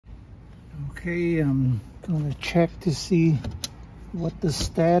Okay, I'm gonna check to see what the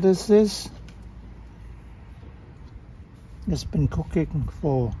status is. It's been cooking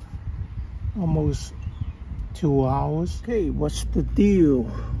for almost 2 hours. Okay, what's the deal?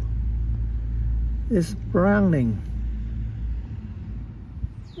 It's browning.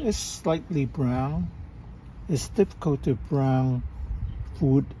 It's slightly brown. It's difficult to brown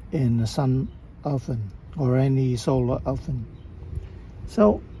food in a sun oven or any solar oven.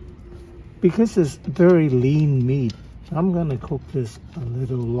 So, because it's very lean meat, I'm gonna cook this a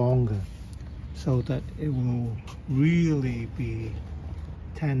little longer so that it will really be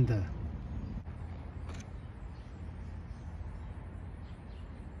tender.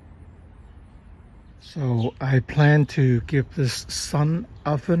 So I plan to give this sun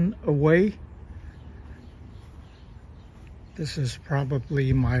oven away. This is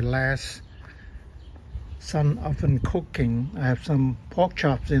probably my last sun oven cooking. I have some pork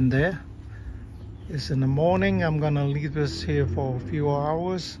chops in there. It's in the morning. I'm gonna leave this here for a few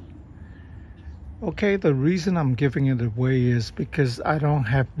hours. Okay, the reason I'm giving it away is because I don't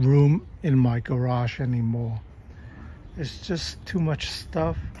have room in my garage anymore. It's just too much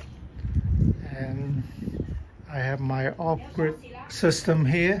stuff. And I have my off-grid system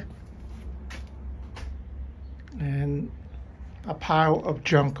here and a pile of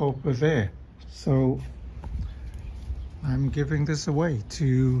junk over there. So I'm giving this away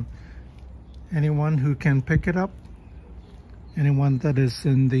to anyone who can pick it up. Anyone that is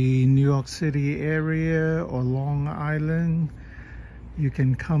in the New York City area or Long Island, you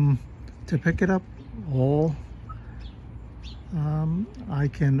can come to pick it up, or I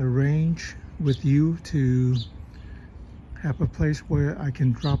can arrange with you to have a place where I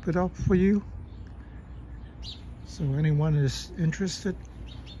can drop it off for you. So anyone is interested,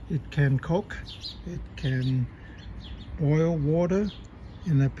 it can cook, it can boil water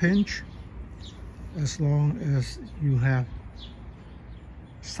in a pinch, as long as you have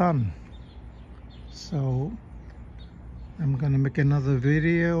sun. So I'm gonna make another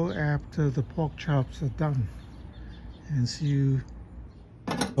video after the pork chops are done and see you.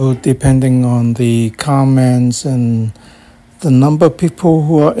 So depending on the comments and the number of people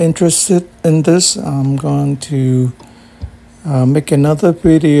who are interested in this, I'm going to make another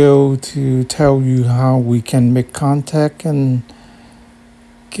video to tell you how we can make contact and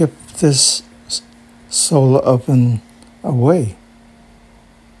give this solar oven away.